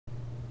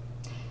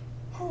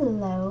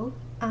Hello.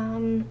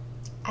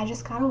 I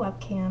just got a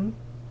webcam,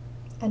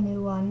 a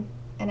new one,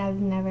 and I've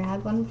never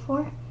had one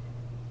before.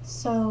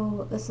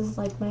 So this is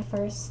like my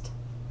first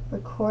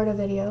record a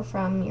video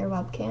from your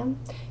webcam.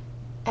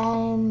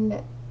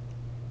 And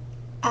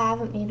I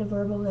haven't made a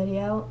verbal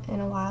video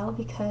in a while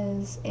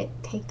because it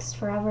takes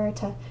forever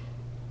to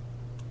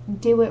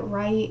do it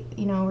right,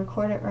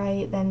 record it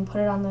right, then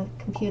put it on the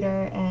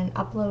computer and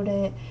upload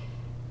it.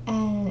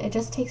 And it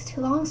just takes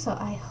too long, so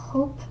I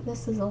hope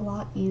this is a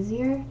lot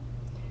easier.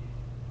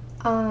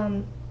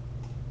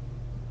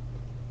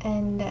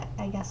 And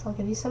I guess I'll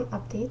give you some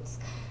updates.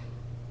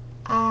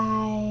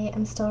 I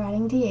am still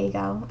riding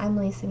Diego. I'm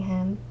lacing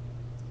him.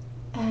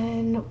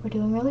 And we're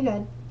doing really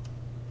good.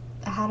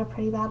 I had a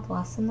pretty bad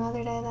lesson the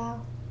other day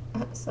though,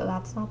 so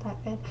that's not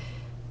that good.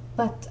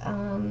 But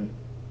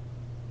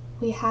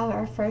we have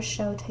our first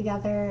show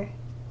together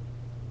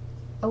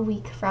a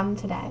week from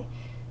today.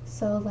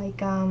 So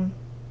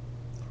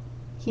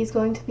he's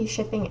going to be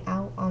shipping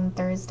out on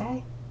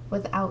Thursday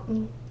without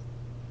me.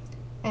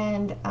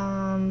 And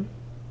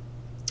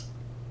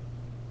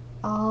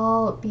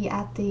I'll be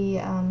at the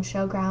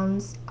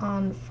showgrounds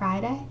on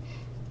Friday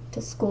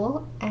to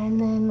school, and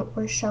then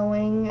we're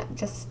showing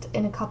just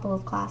in a couple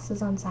of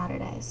classes on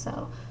Saturday.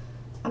 So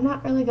I'm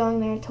not really going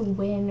there to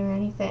win or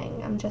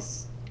anything. I'm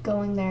just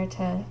going there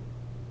to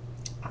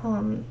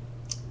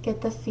get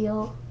the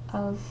feel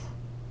of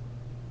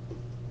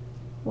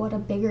what a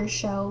bigger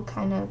show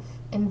kind of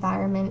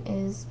environment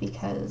is,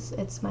 because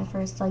it's my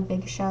first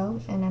big show,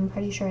 and I'm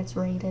pretty sure it's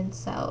rated,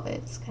 so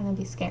it's gonna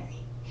be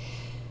scary.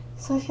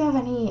 So if you have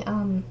any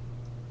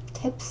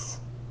tips,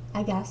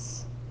 I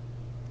guess,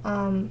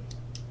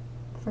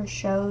 for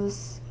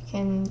shows, you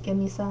can give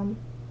me some.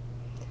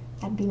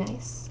 That'd be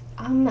nice.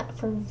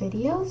 For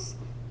videos,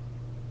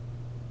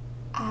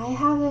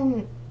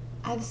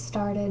 I've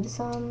started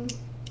some,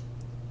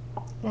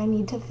 and I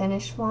need to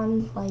finish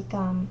one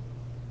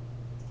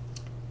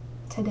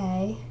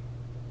today.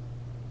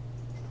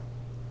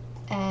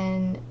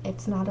 And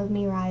it's not of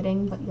me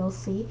riding, but you'll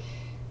see.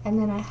 And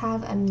then I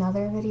have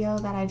another video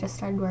that I just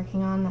started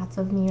working on that's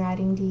of me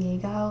riding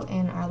Diego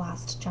in our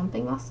last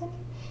jumping lesson.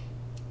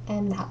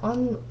 And that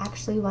one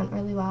actually went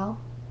really well.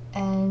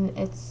 And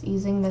it's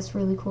using this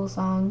really cool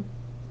song.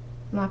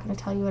 I'm not going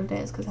to tell you what it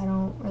is because I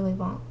don't really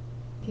want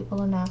people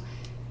to know.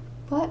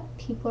 But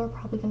people are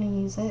probably going to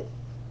use it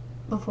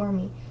before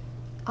me.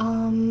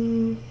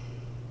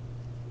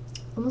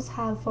 Almost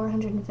have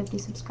 450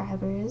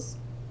 subscribers.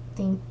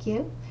 Thank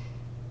you.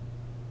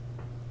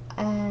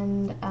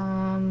 And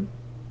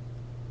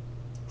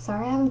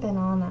sorry I haven't been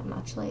on that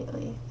much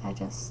lately.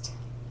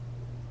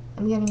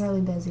 I'm getting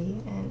really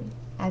busy, and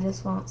I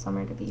just want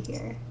summer to be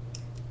here.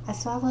 I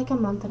still have a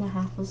month and a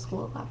half of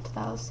school left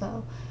though,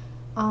 so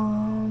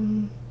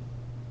I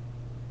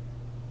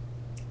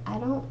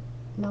don't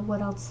know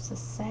what else to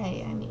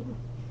say. I mean,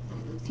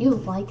 if you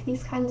like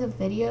these kinds of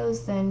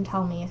videos, then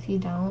tell me. If you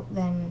don't,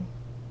 then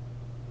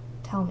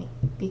tell me,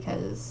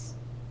 because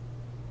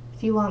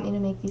if you want me to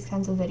make these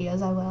kinds of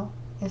videos, I will.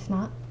 If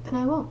not, then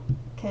I won't,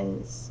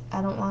 because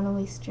I don't want to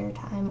waste your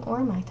time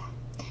or my time.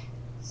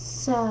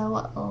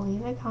 So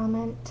leave a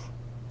comment,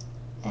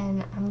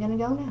 and I'm gonna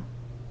go now.